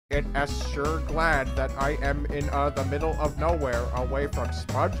It is sure glad that I am in the middle of nowhere away from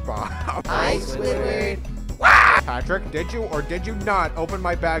SpongeBob. Hi, Squidward. Patrick, did you or did you not open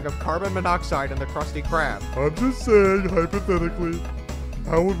my bag of carbon monoxide in the Krusty Krab? I'm just saying, hypothetically,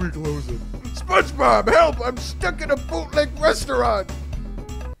 how would we close it? SpongeBob, help! I'm stuck in a bootleg restaurant!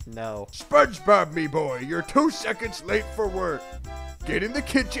 No. SpongeBob, me boy, you're 2 seconds late for work. Get in the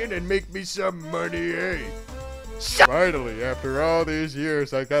kitchen and make me some money, eh? Finally, after all these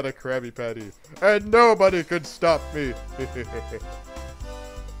years, I got a Krabby Patty, and nobody could stop me.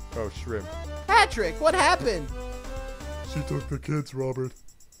 Oh, shrimp. Patrick, what happened? She took the kids, Robert.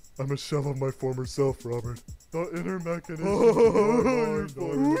 I'm a shell of my former self, Robert. The inner mechanism.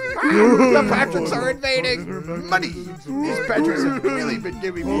 The Patricks are invading! Money! These Patricks have really been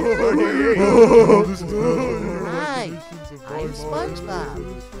giving me money. Hi, I'm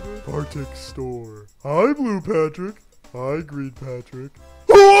SpongeBob. Partic store. Hi, Blue Patrick. Hi, Green Patrick.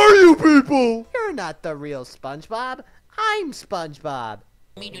 Who are you people? You're not the real SpongeBob. I'm SpongeBob.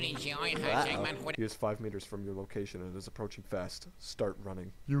 He is 5 meters from your location and is approaching fast. Start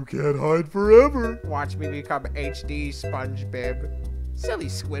running. You can't hide forever. Watch me become HD, SpongeBob. Silly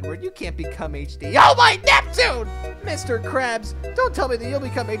Squidward, you can't become HD. Oh my Neptune! Mr. Krabs, don't tell me that you'll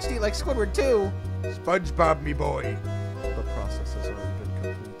become HD like Squidward too. SpongeBob, me boy. The process has already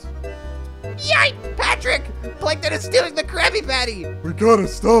been complete. Yikes! Patrick! Plankton is stealing the Krabby Patty! We gotta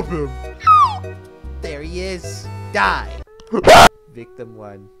stop him. No! There he is. Die. Victim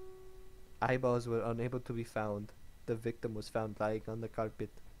 1. Eyeballs were unable to be found. The victim was found lying on the carpet.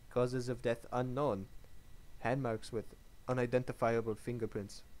 Causes of death unknown. Hand marks with unidentifiable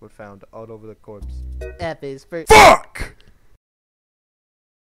fingerprints were found all over the corpse. F is for FUCK!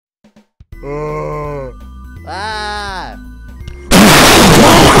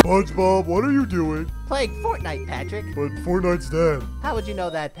 SpongeBob, what are you doing? Playing Fortnite, Patrick. But Fortnite's dead. How would you know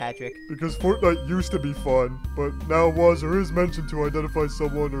that, Patrick? Because Fortnite used to be fun, but now was or is mentioned to identify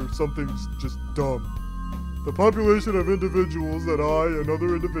someone or something's just dumb. The population of individuals that I,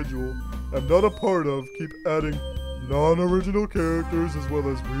 another individual, am not a part of keep adding non-original characters as well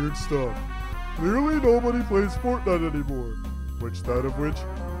as weird stuff. Clearly nobody plays Fortnite anymore, that of which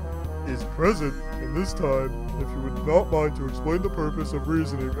is present in this time, if you would not mind to explain the purpose of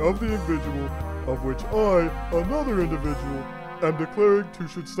reasoning of the individual of which I, another individual, am declaring to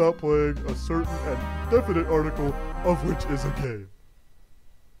should stop playing a certain and definite article of which is a game.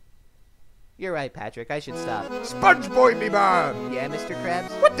 You're right, Patrick. I should stop. SpongeBob, me Bob! Yeah, Mr.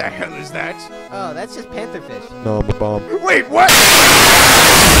 Krabs? What the hell is that? Oh, that's just pantherfish. No, I'm a bomb. Wait, what?